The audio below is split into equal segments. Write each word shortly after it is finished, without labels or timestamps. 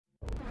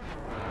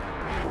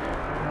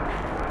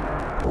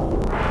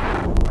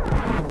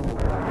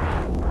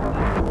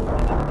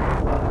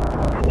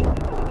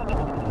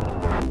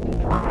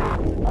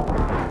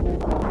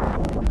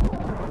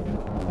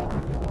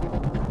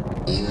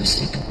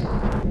Music.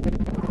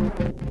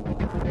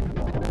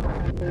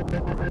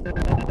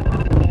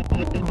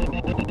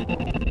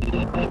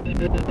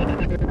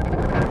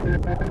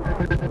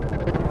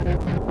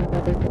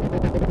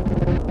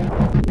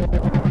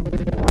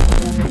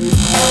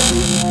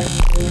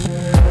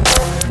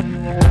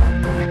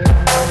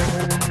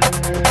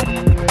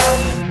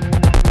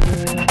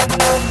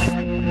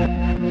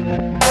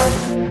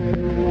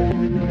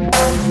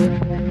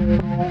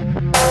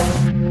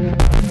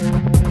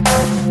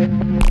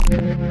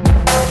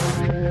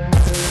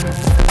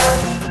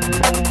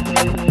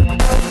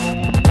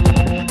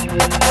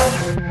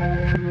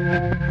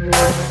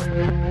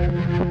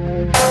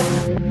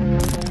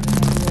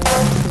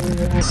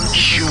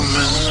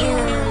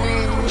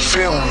 Human,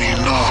 fail me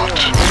not.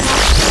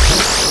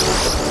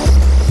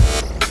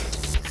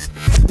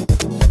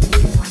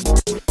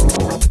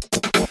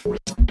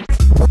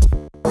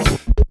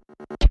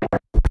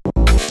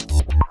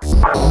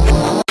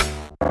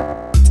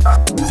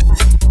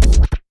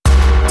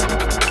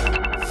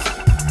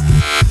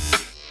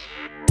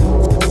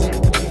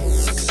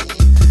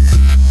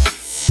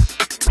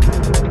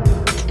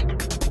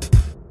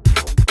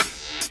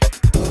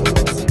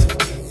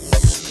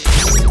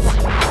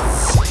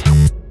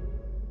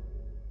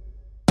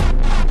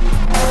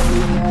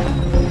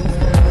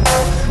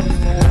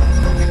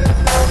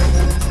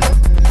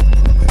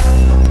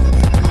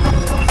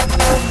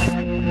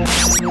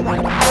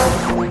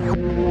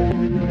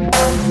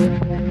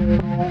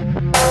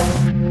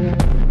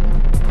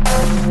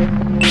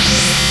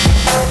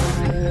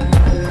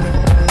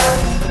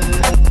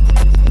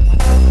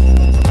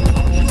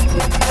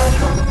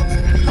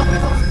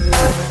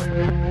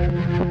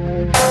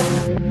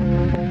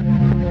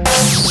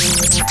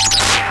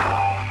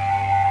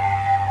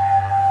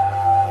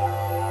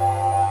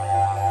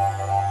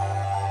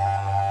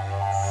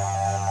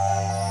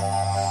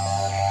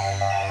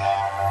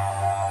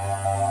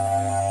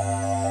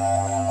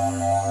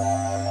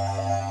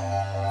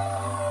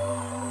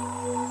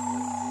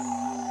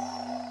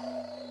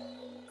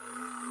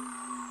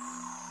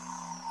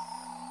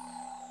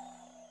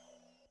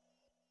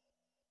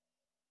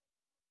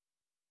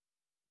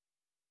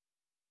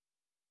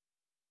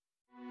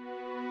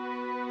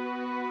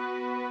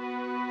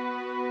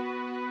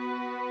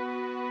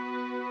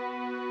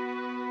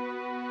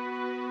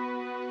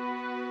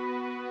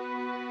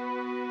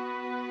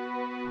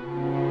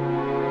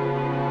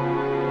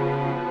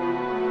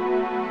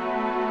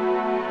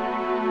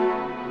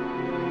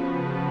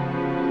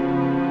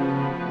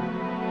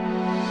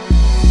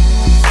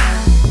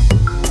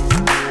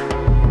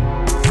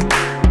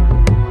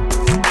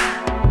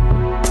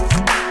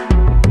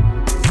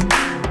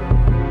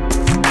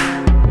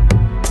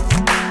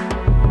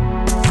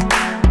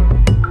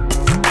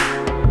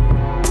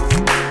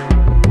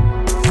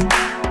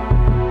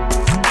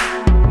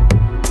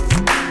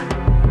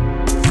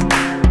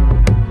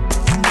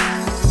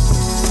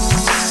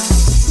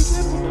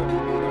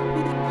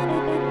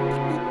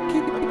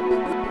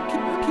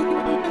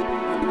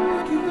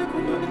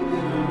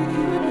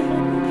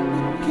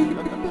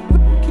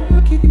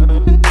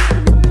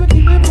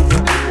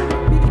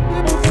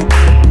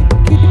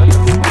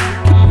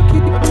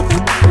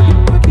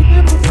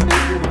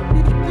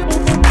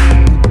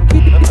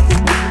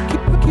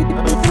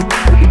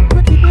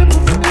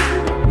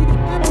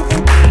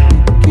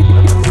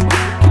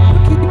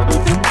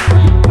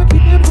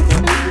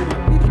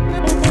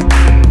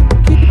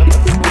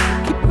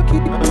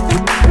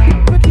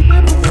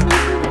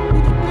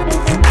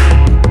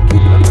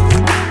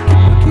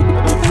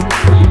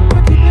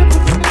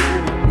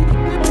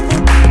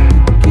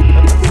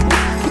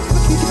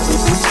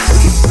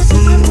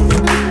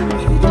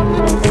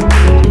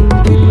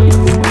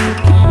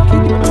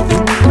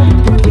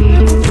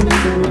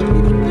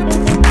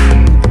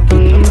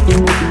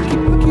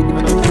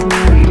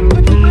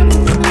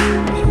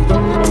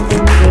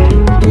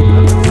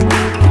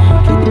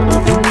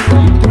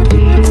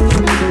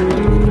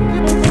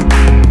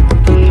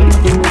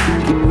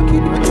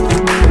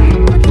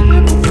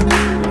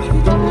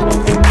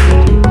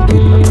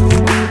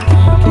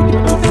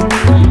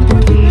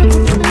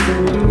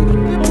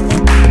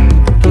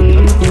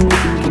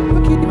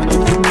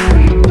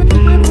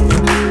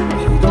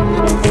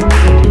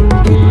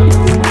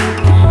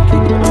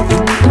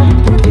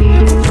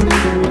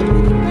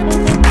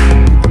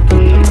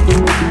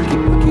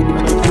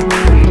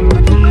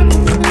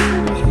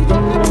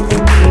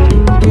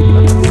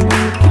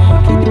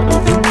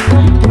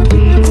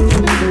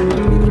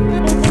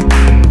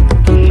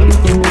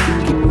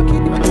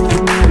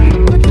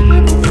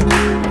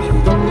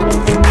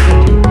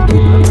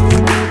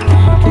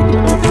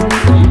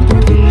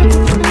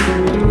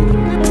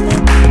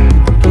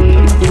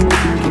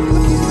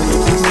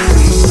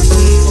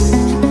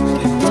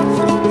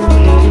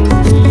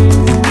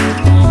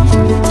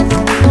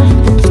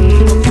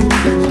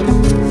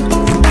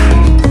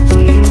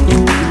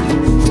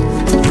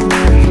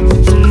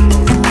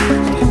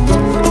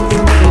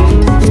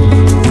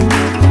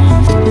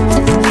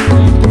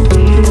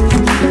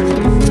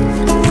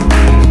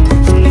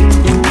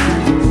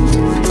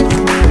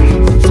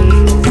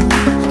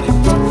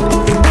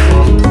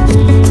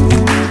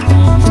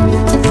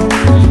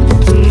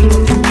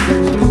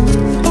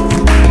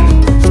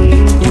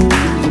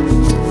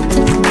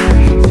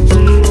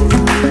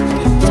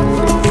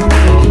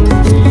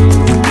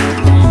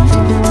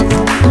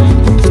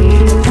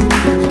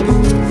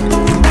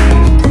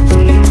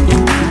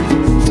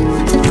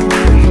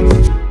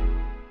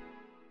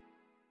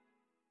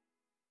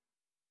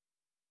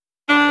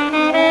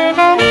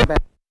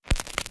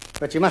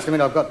 But you must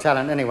admit I've got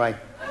talent anyway.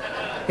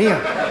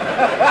 Here.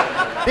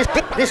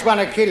 This one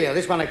will kill you,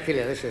 this one will kill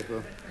you, this is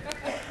good.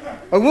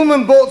 A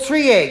woman bought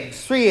three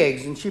eggs,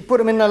 and she put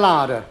them in the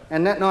larder.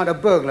 And that night a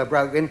burglar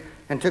broke in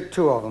and took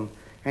 2 of them.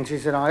 And she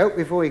said, I hope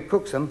before he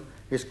cooks them,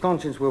 his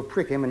conscience will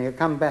prick him and he'll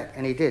come back.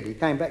 And he did. He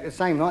came back the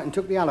same night and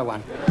took the other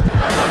one.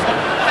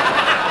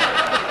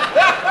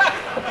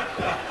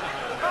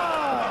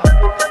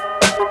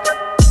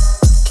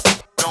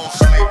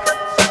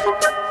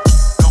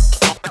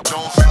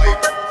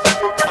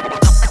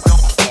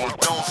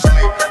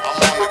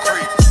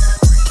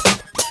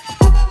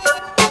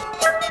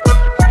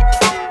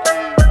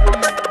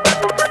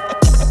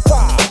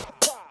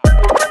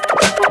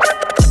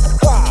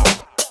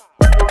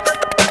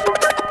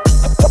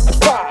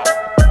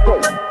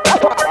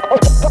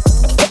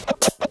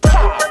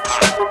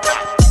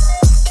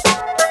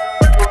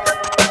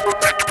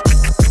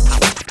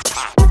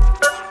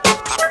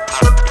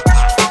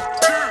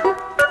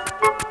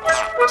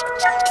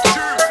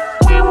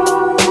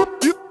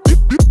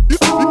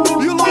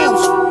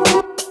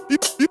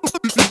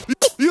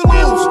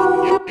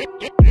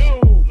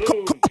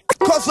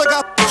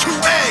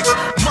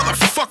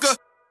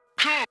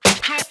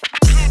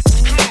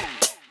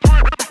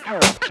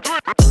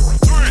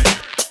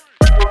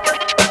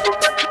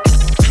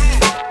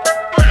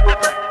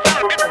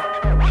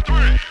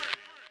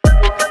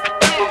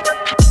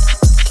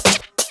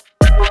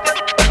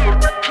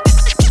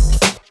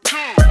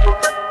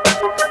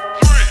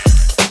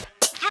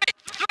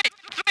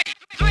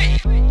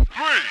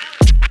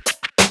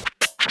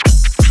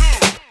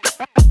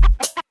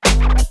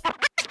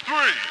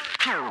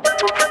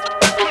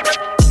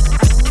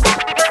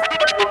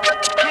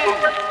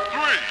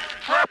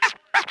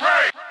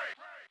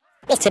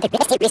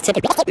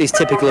 He's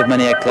typical of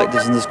many egg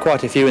collectors, and there's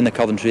quite a few in the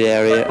Coventry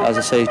area. As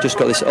I say, he's just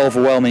got this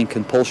overwhelming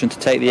compulsion to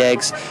take the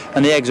eggs,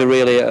 and the eggs are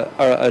really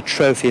a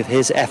trophy of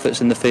his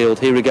efforts in the field.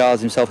 He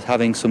regards himself as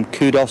having some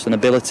kudos and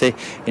ability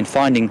in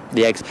finding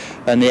the eggs,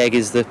 and the egg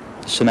is the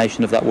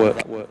summation of that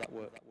work.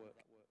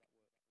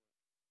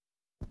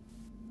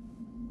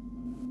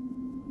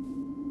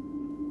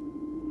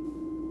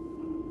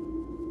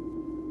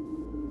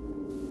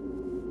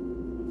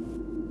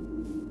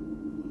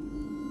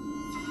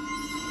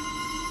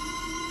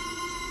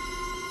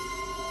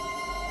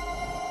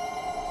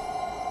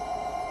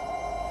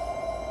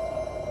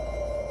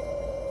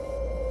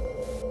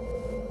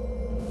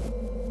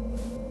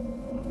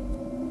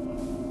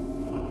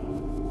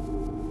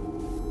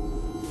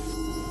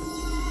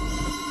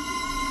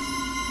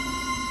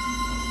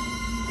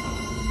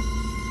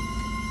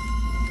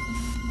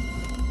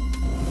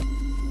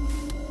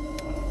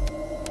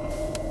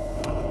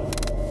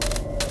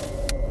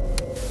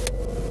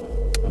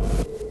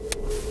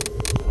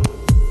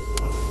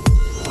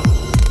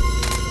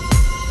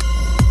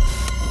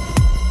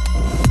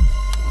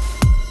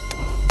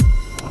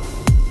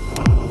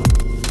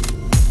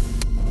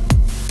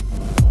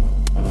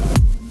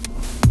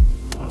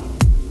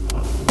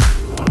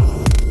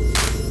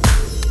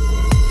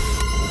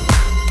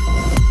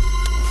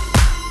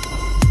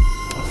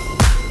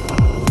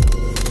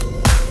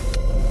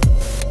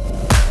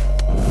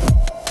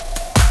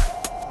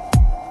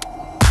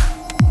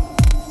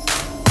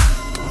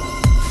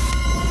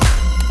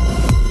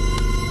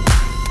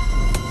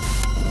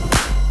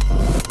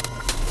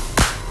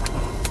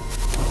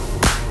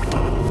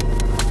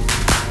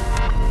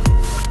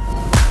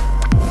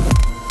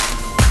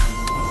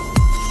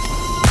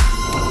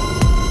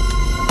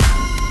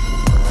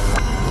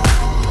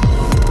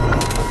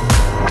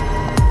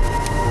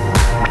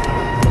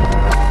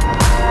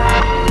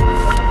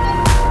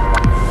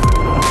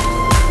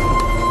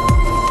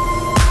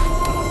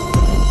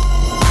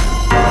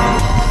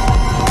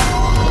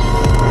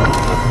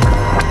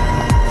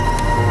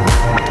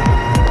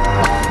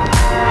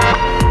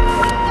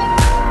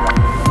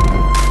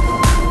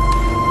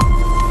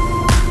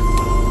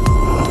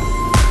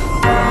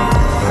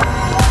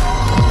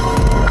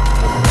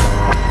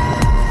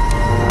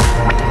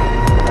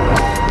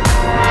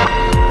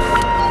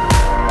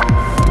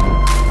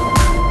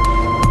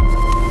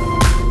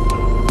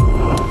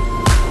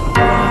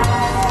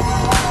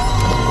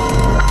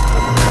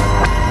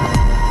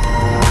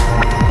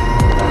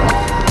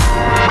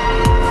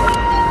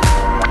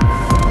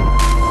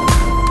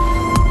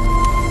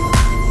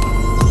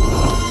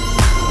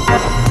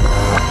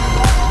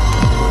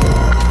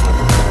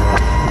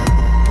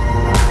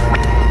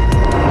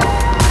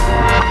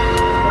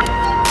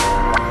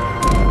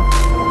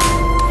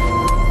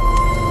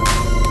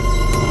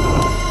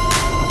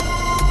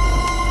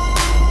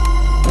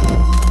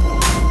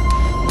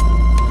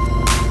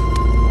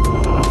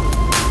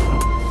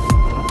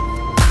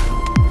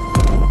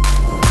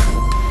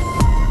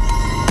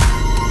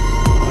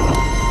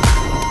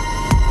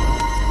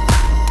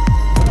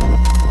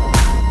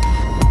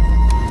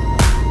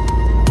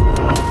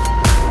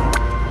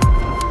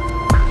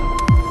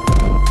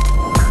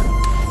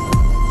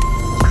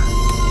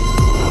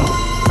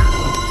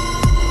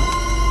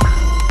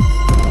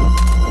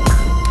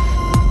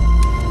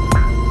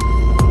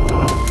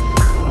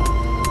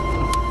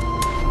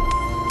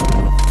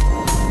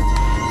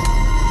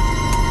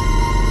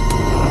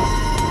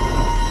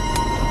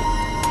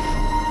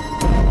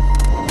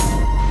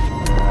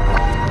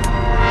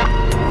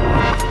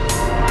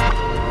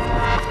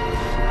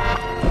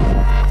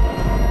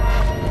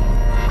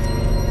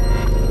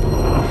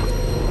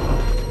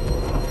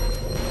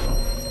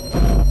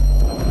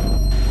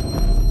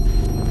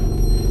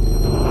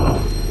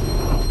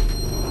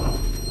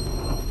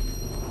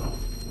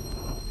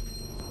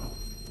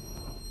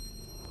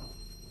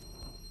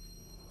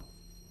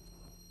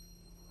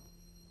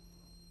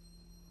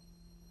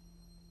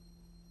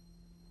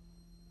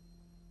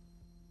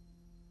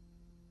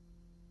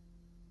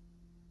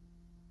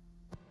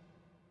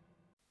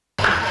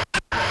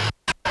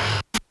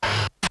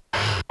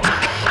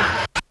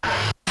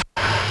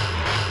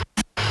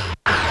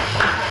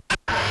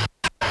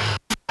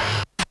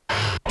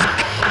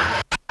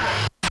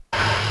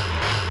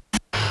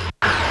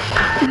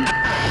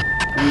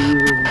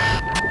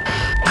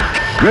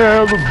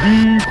 Never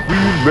be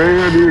free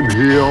man in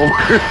hell.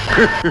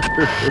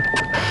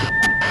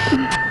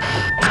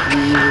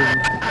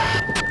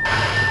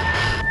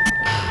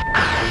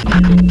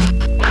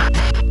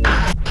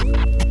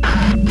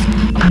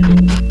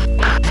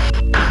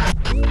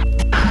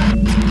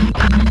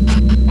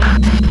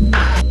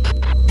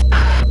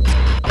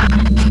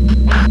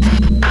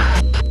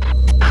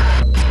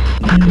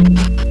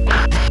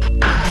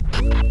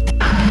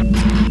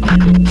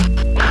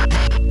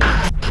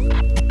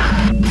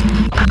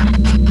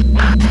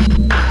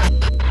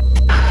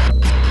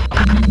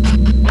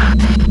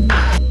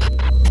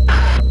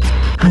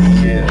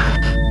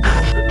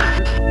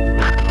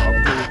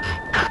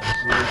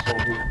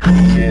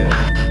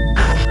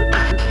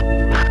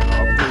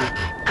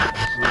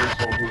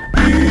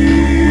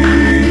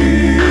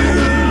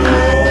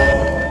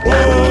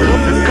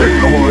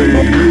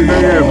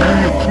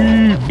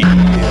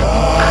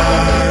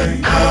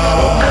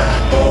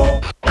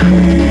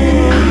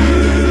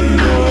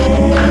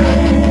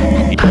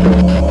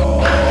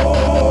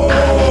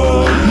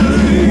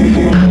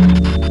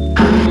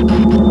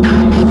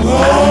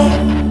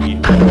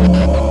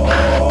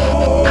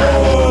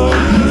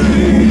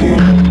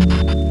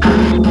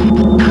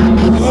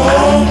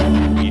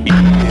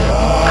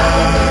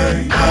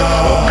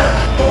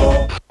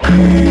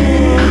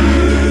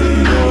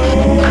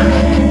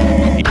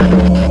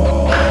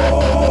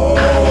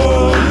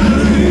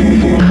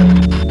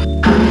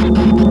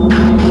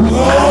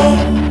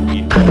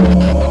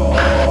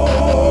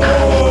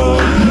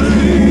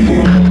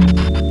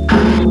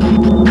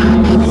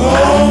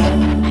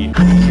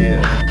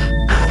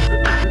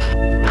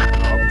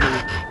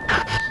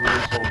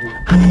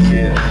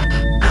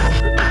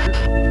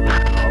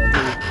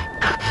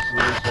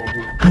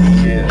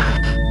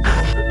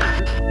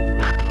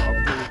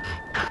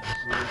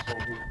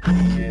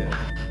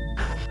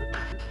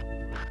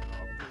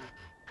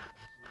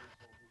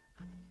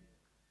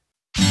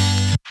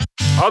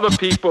 Other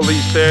people,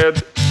 he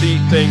said, see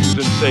things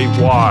and say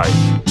why.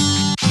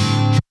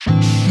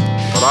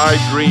 But I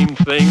dream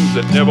things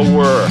that never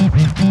were,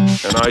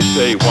 and I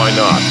say why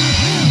not.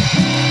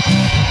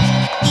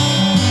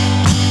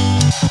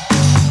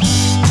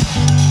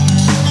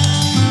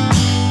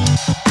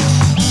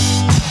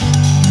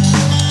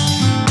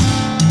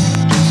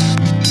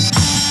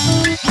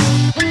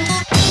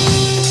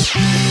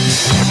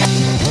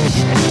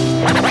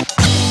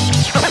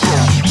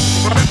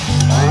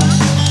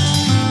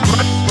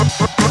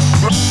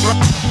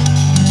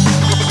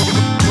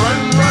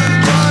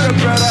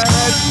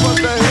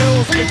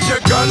 Get your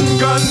gun,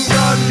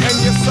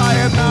 and your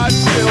cyanide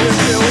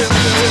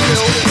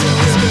pill.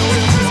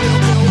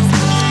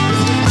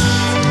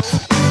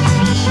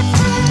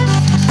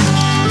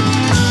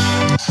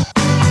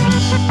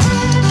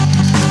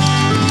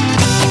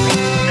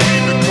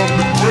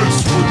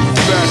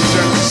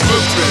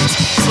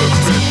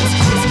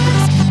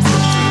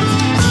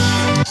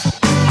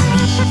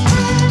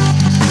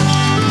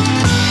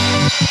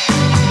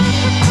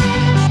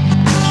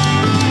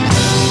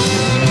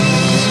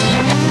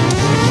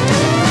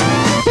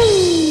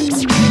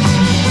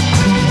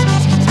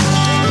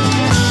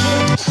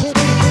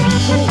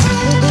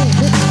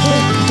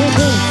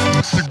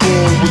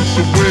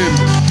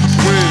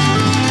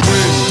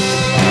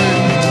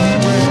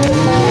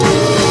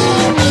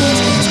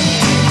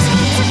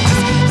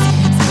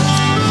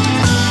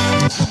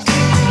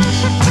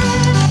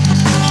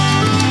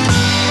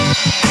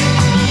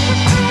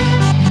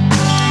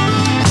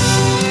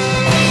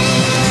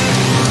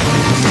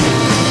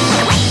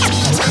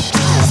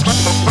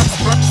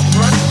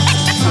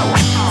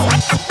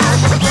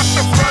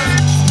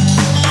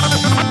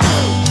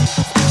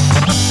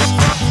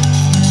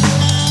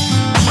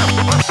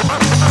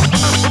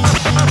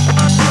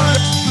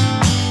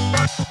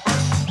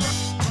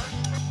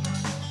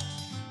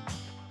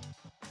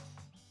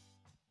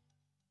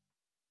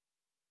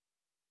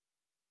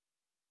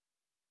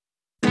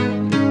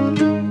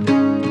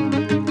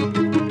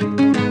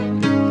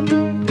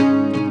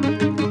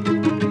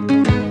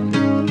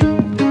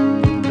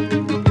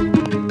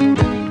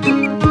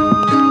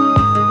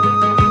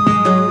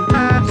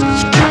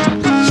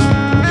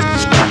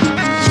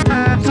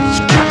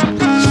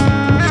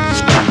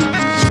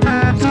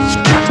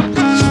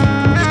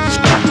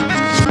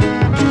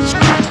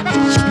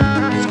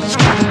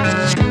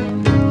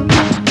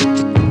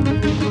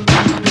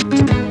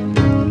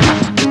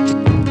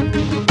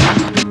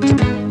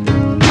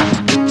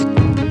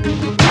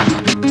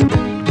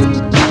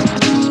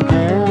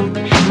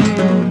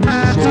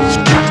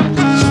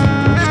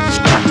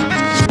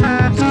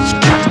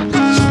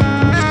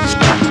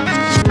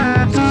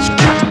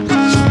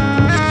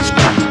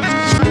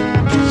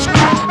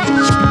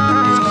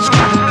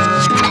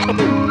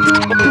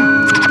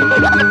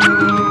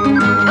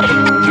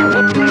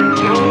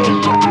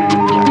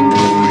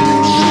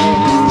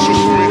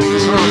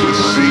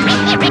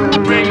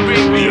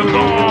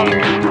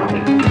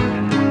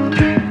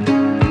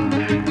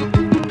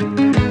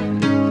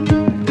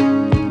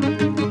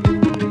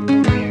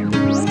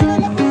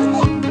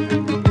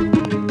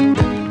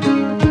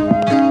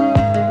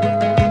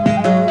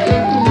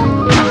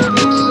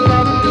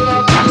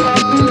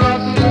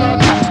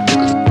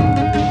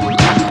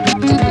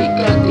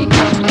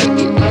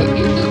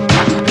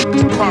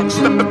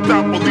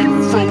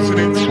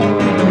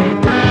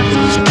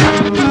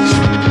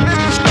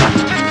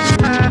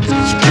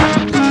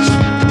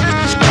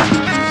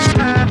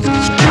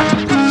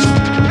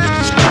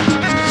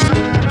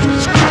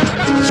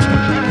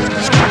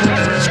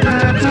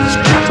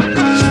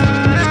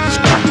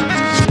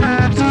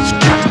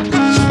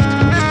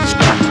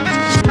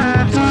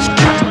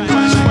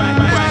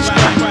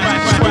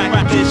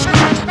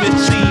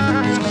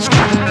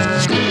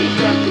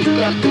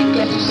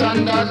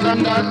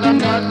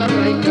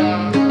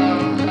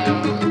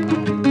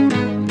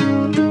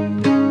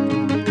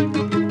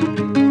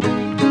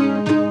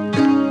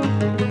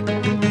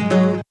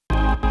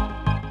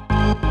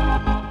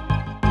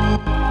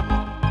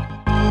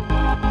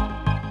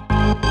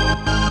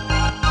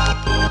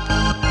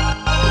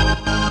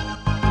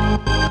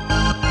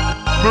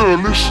 No,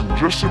 listen,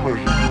 just imagine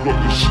you've got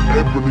this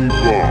ebony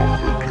bath,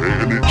 okay,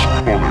 and it's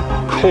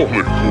conical.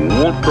 Conical?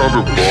 What kind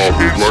of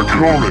bath is like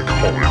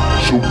conical?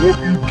 So what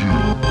you do,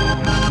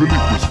 you fill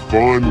it with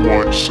fine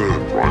white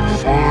sand, right?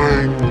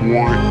 Fine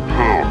white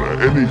powder,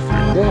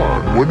 anything.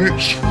 Why? When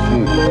it's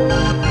full,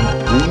 you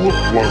pull the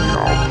plug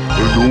out,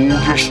 and it all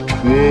just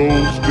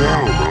twirls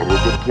down out of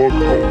the plug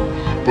hole.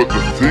 But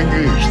the thing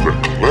is, the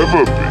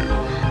clever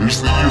bit is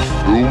that you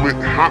film it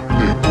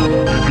happening.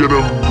 You get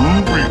a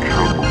movie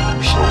camera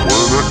from somewhere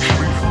and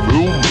actually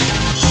film it.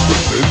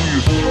 But then you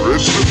thread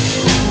the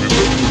film with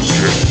a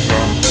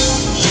projector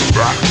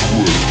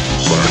backwards.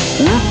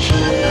 Backwards?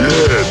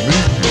 Yeah,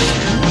 neat, you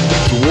see.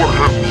 So what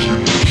happens is you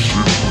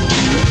sit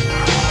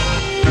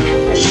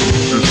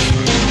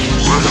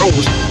how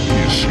was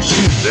you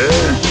see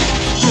there?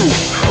 Still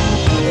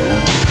have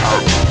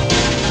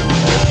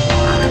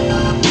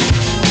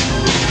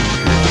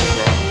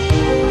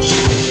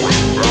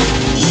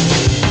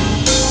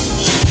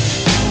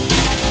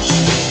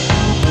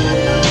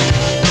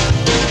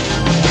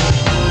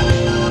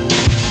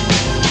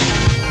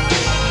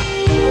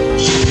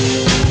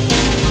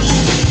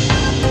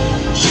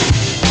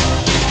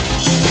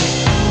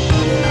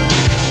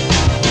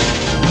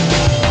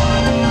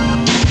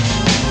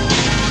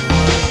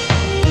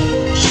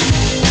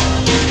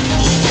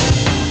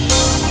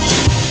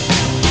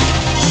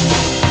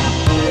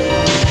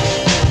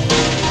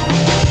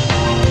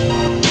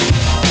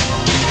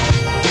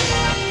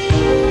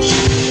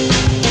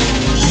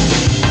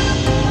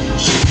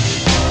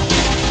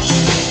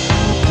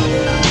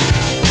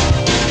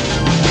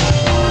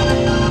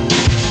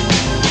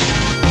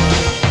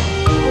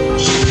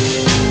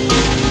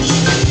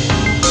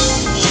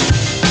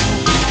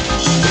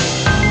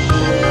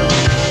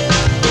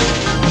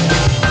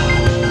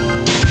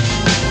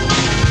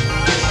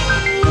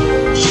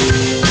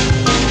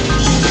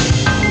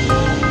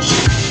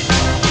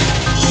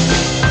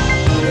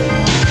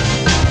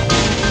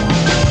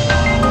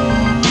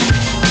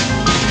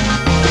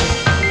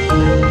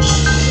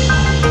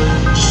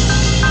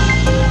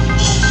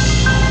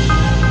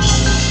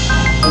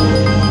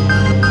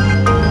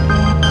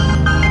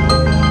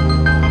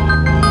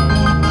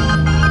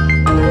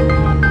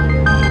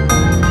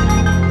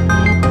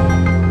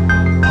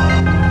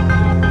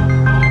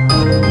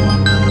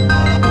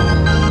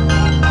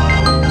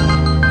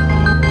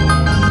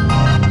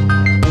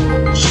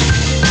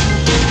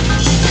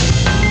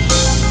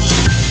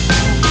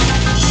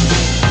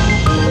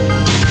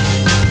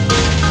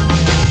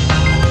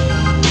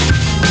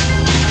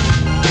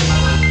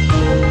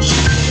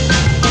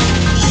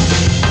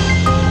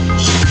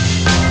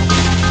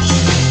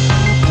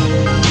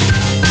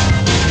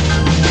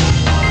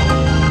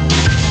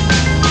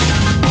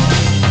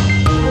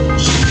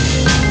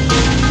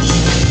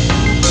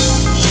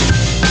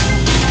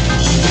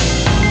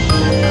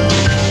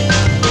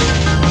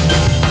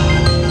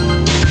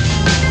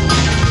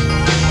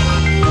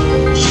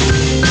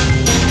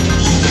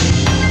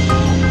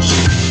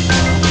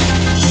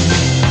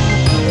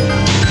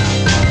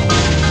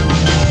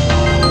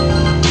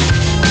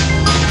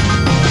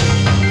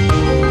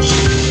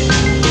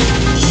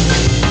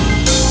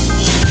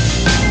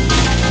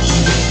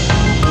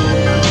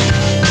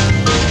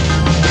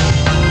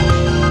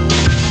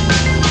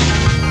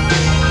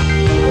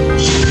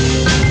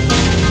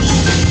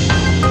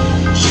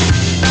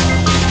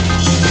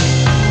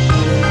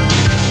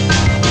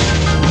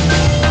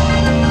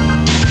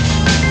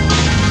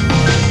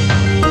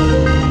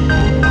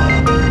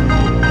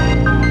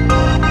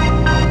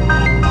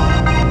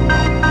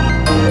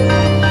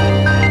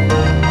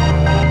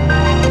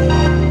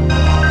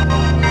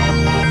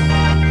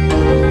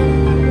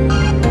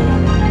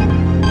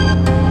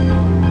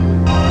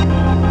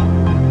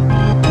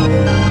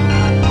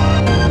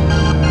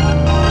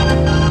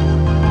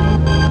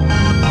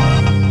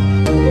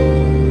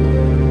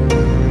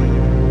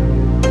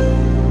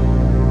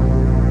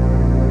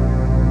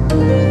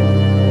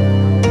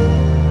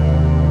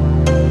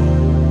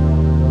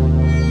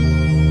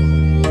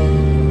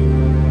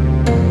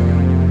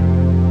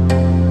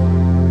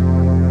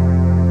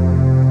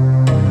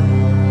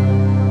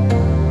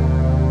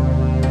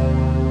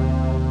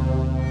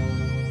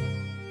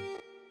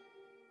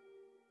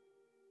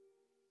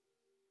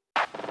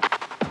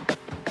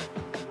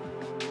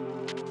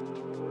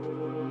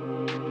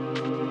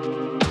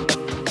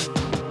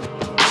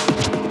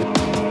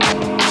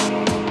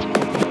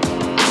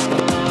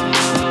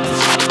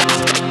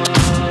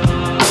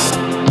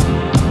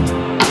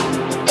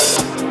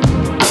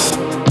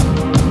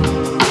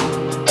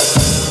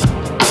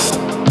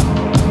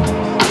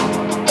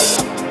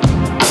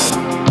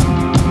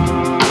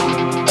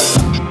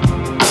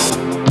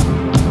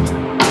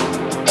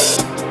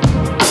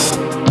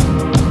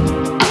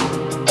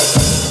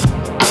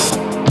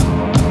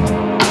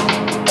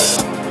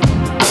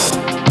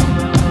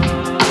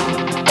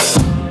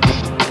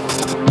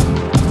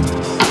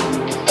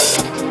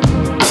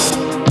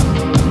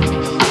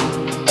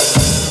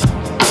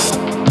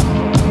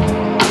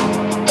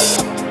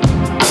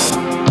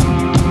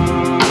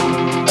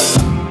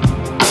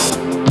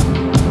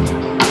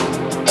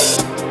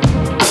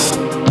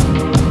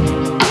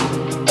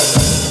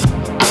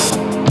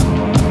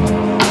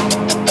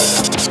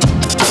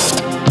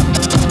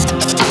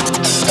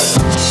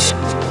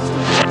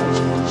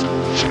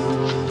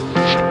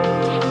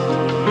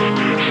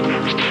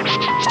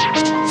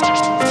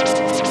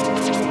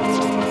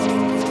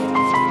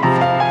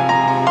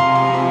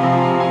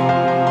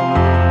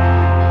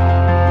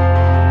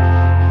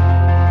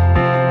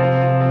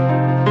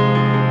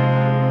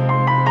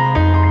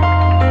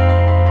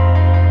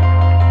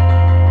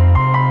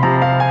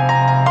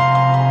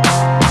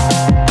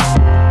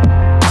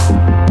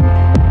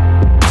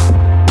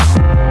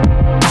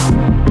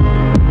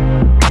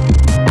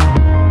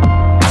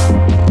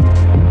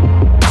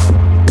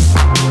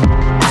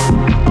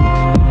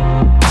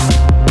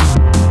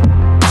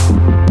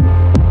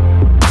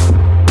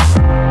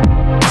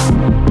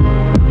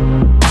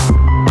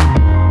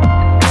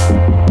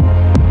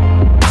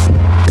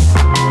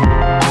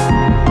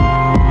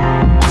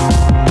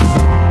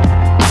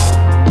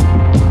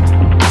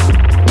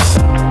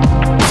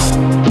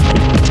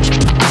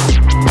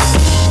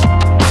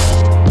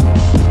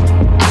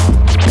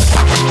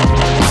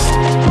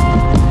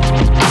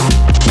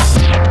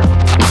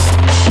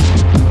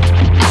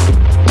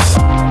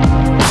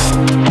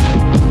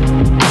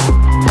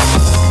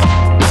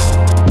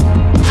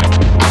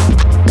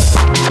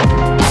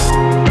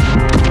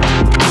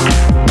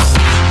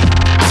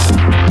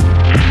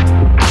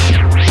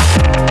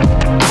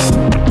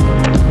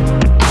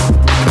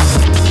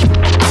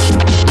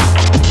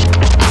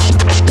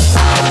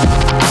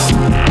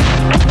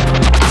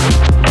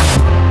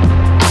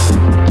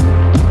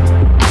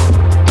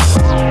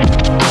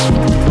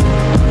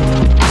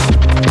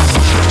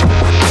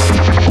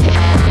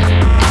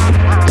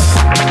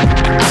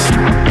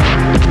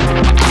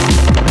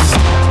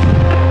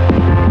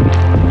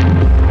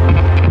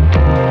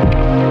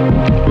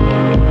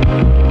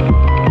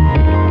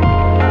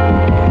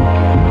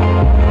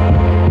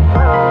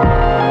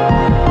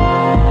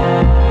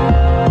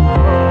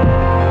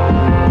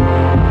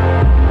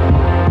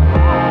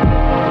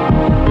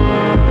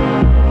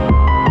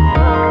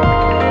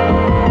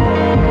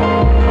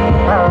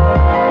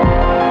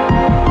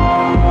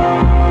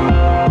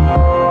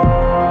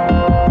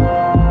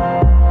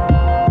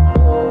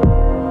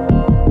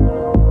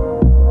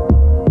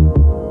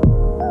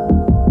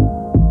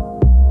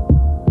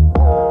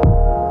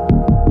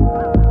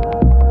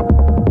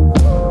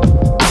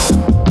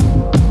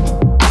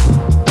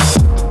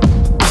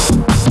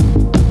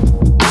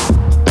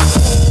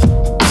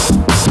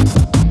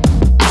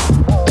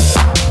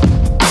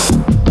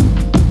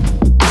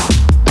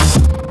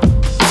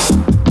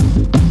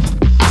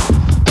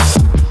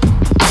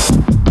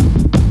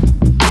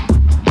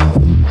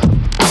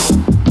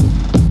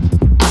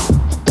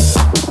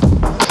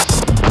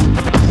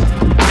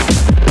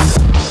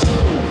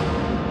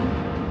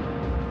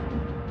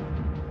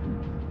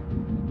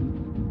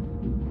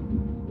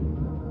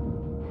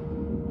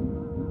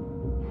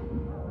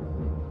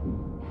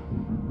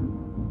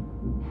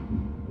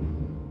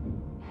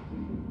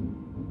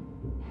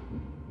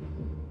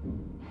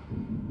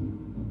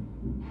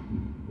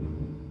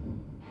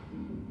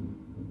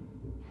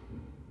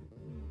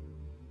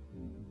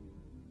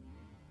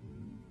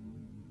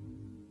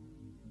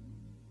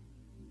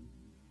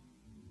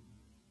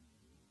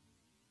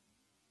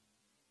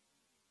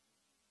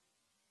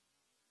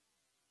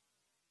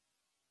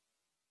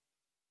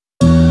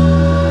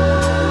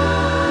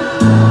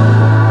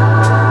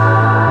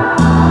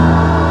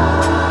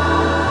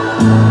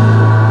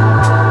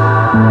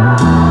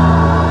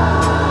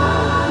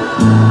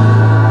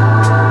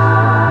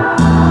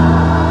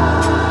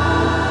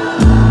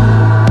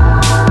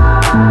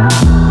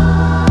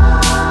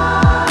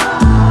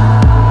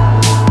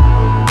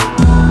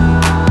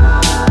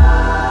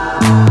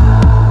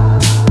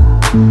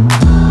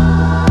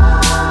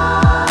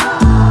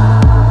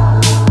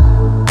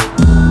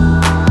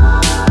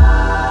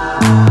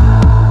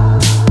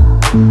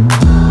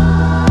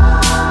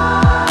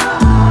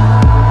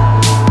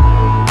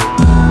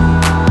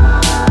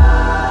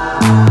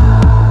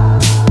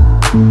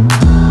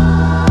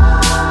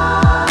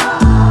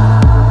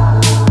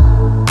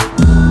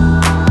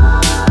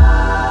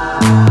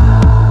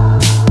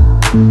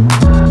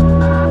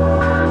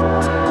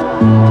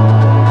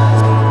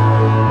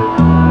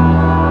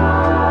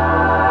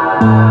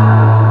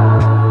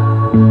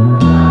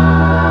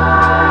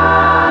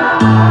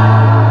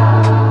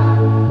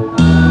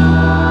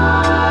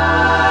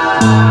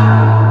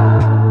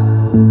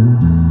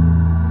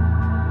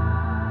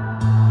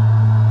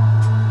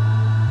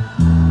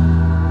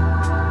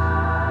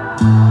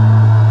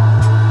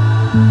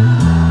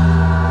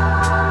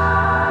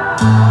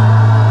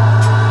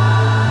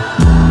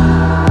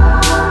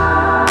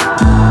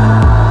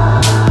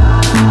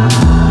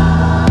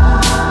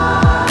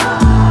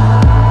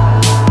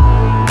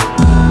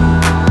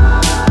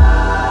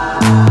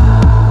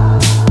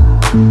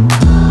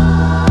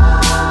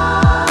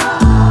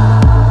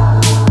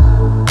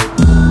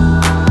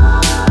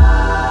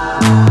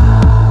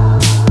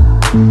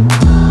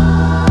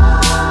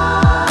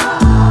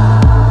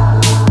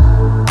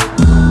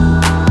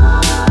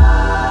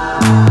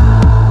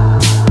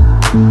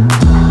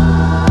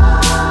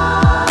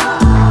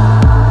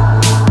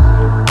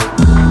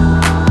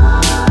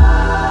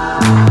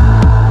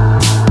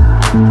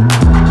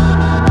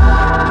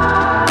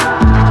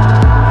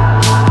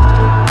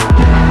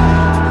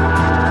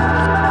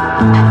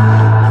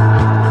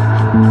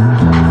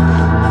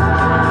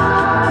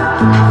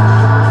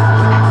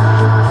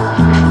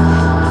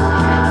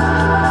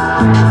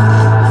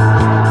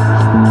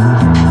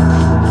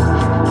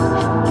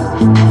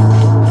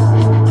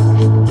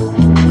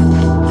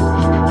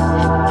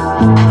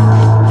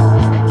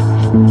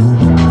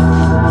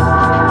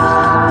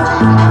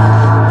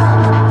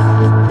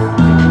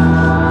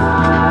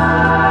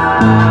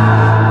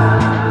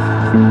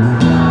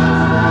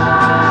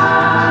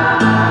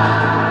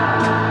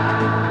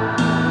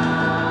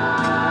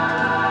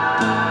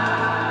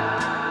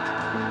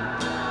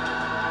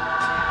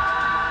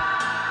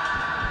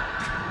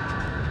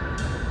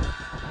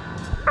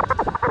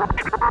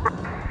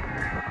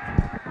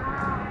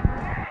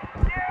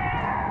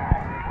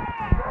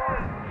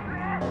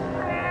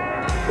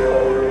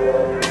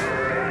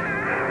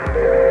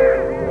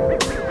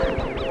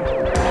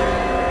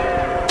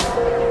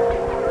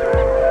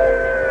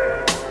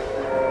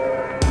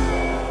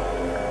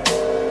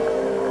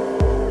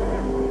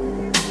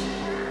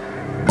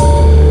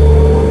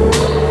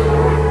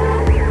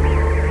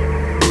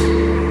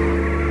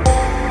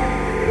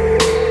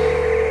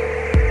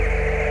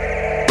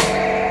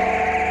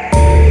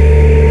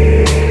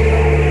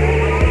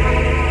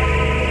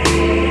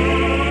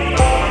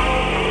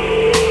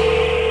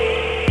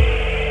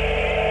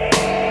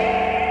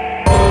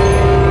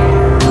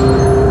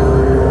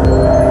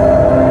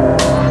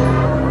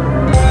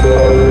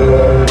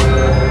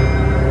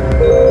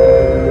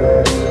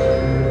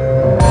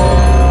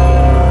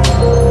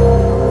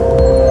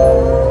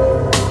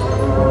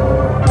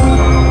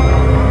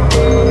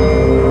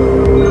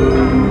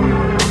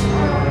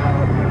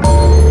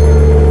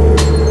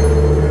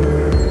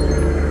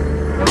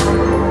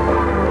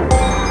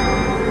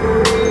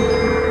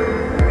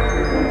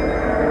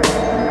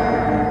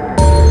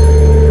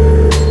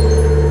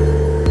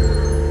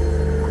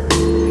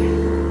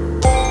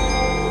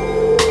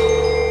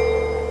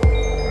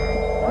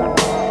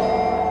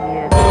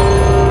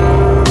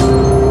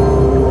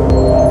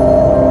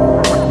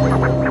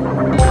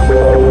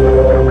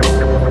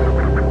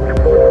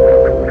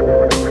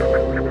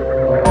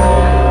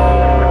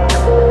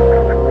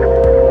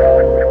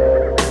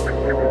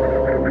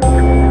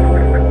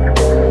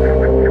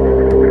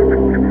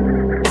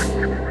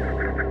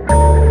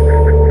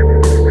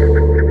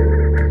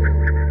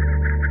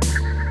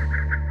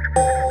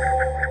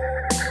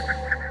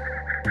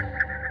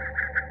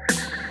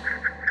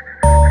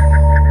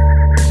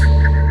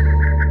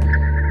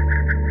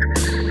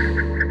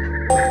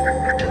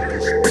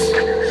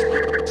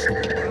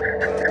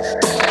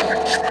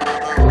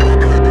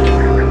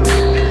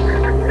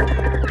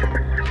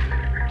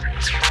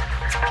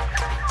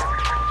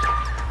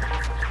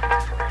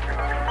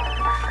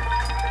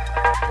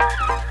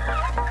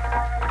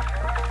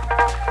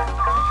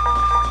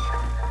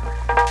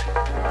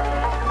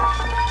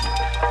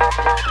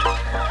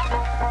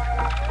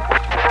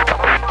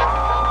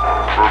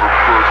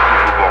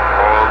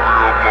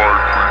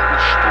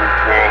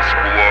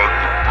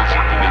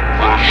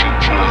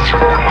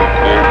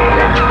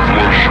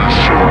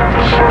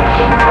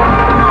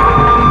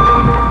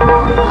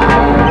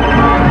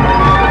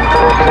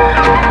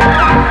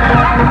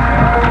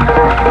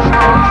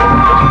Skratch.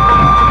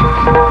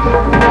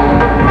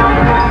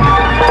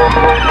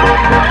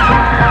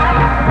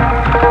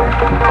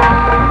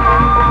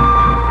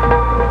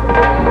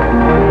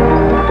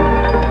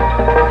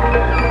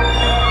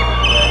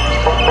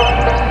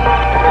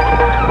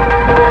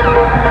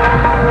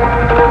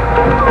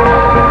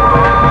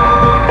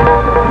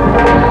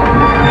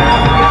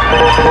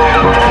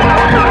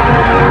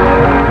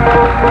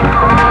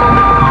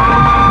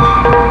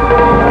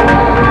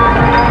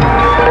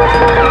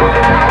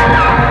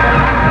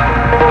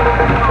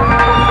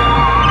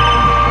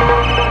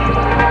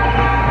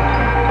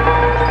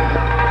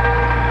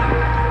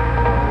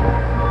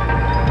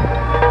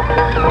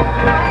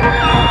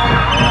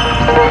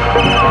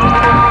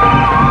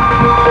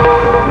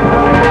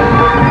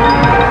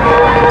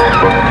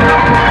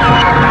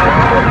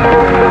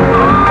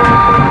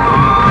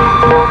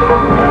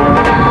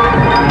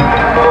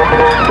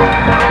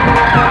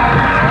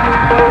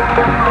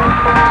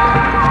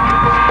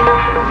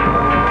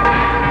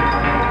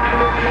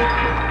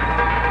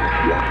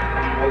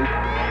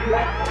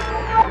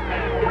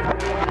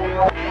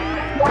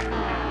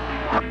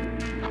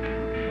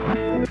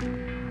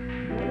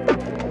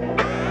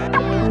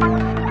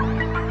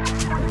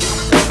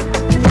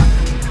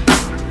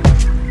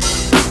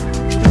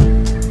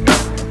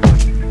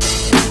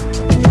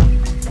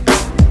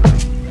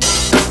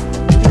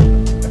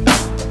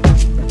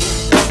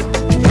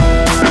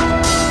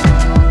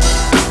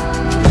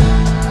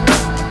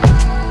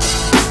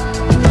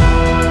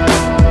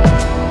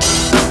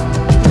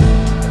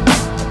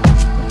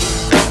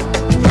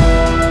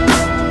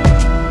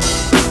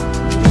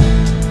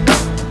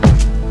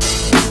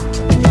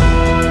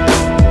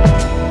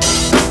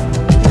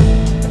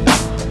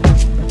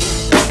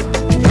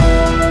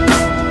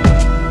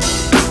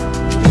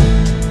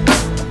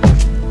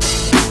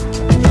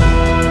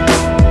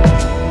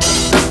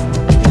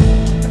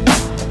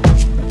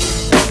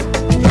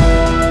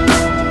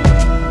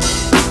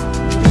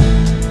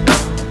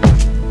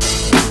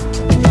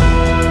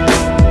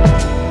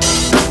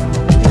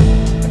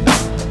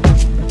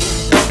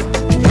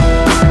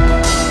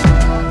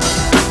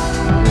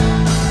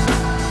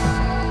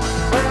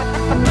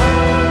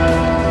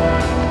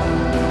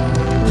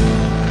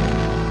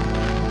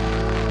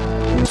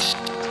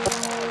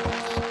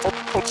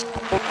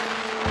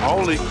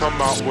 only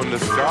come out when the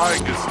sky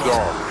gets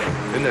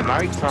dark. In the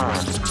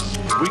nighttime,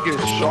 we get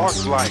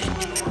shark light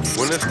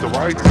when it's the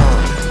right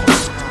time.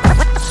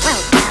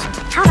 Well,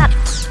 how about...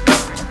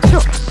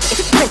 Look, if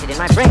it's printed in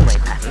my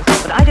brainwave pattern,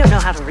 but I don't know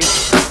how to read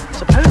it.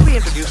 Suppose we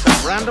introduce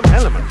some random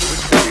elements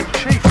which will give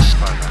shape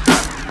by that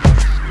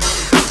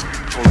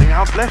pattern. Pulling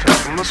out letters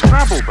from the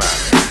Scrabble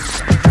bag.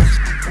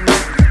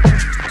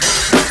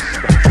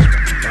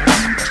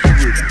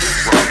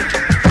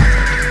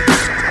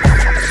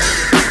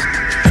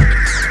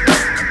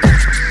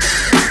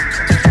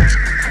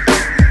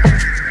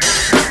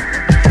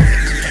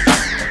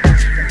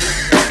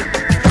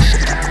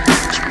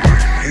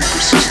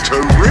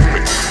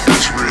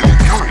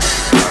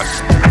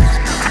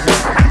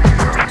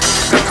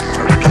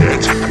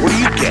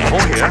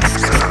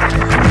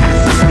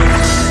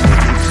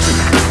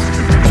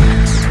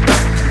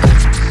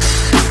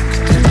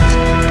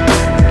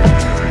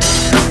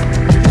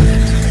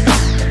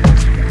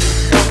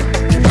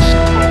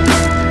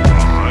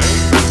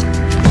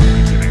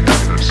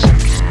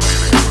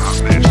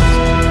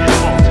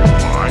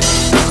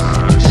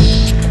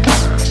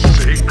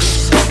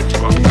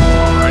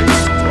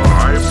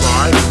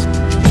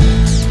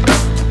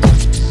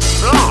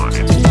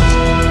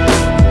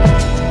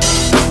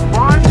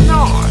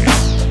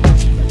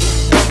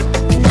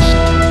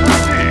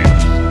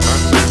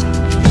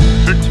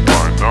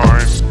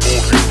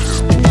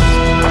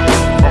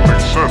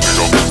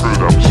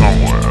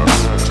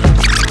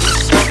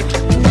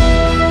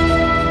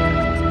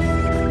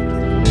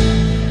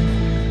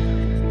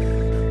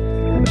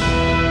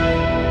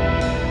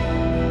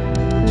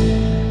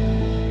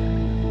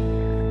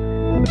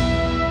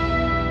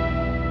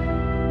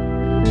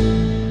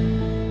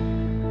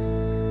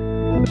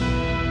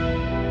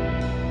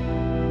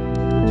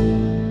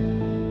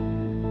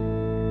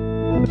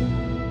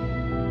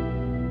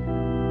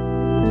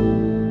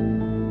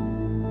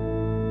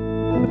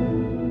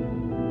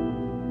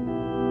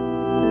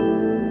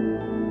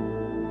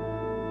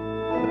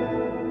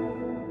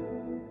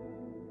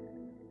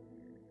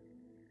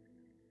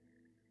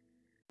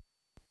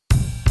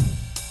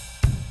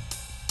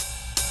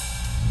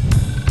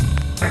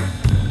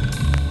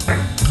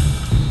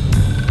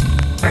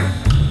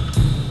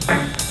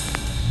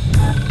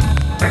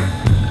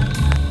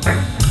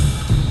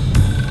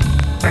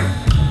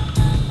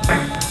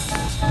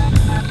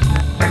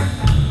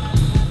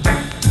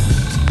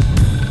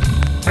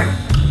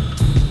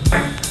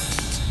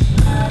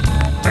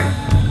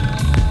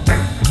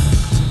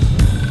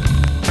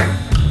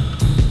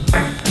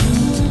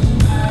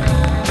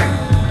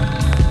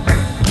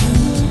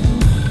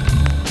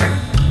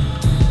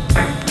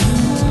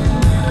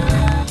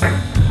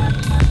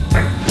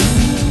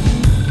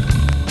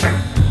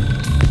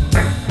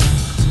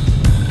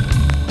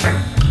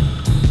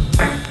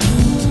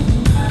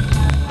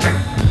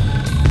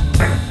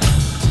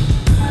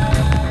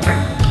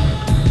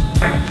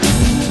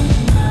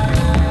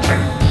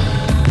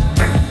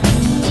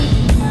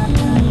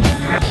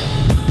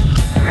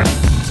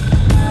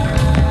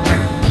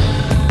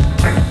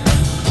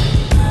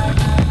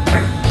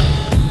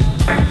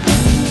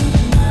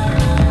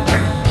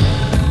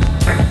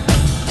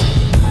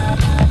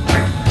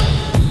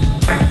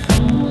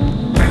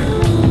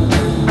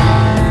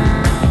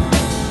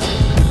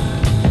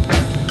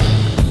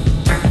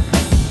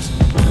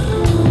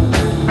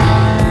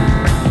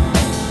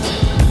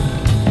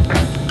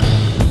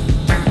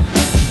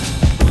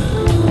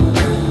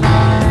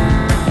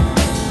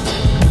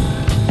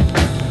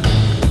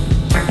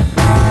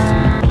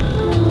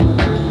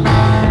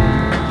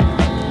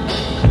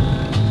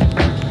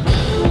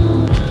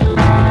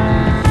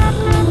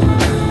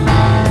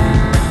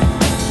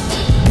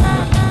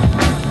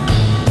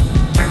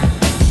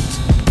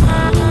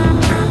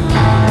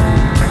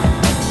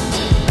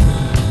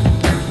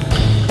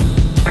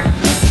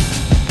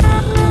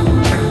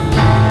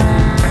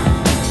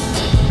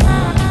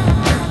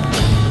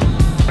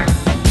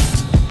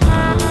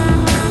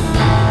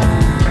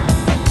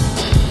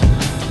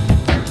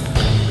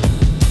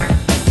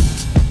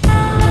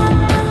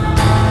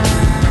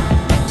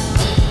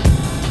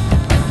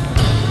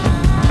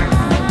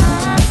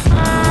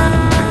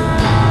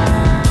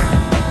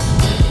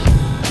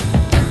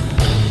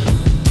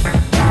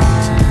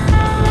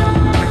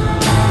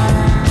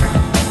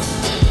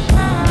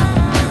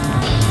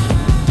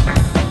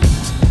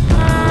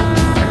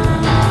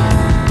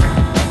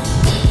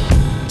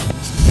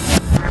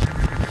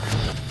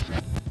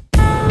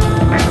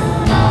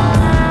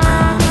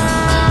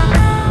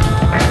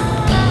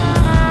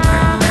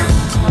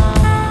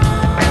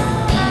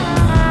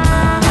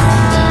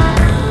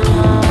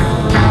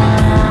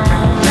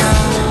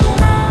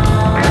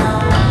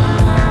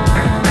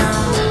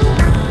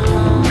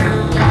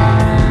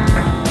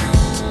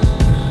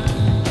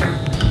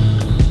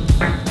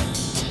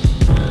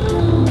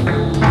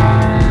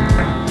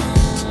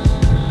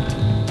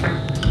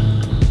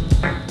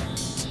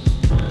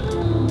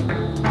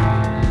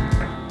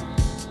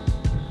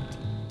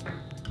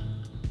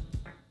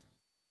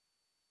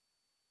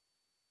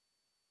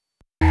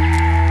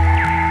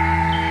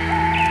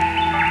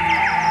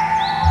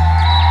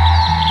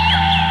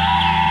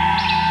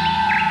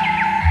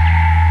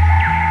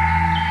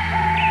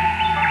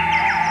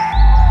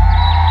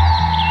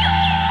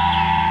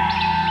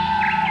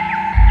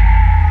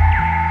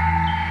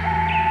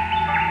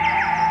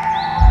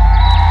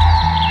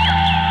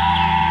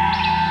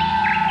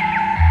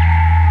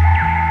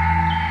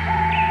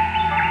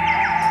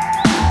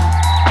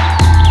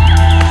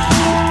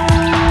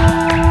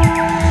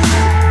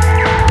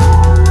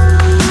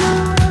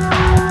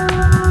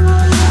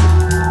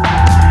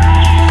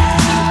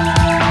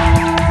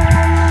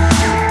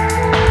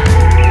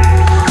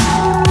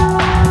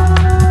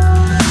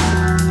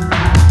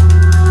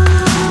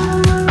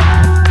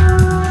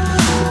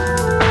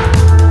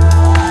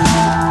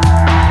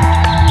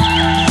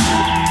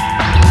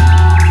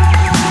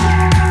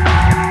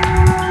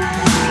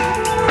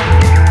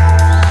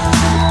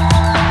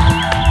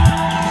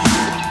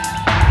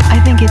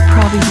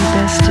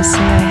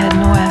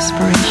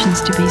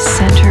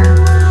 center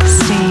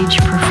stage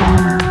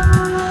performer.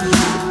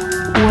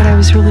 What I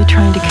was really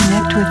trying to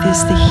connect with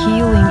is the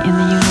healing in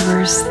the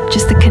universe,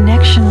 just the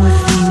connection with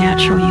the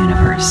natural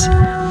universe.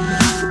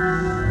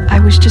 I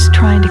was just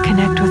trying to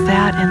connect with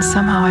that, and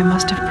somehow I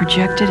must have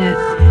projected it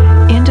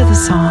into the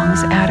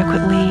songs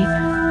adequately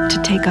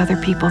to take other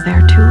people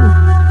there too.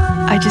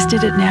 I just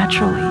did it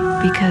naturally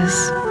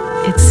because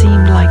it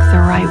seemed like the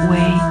right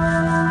way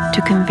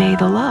to convey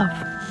the love.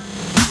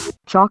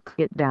 Chalk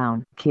it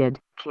down, kid.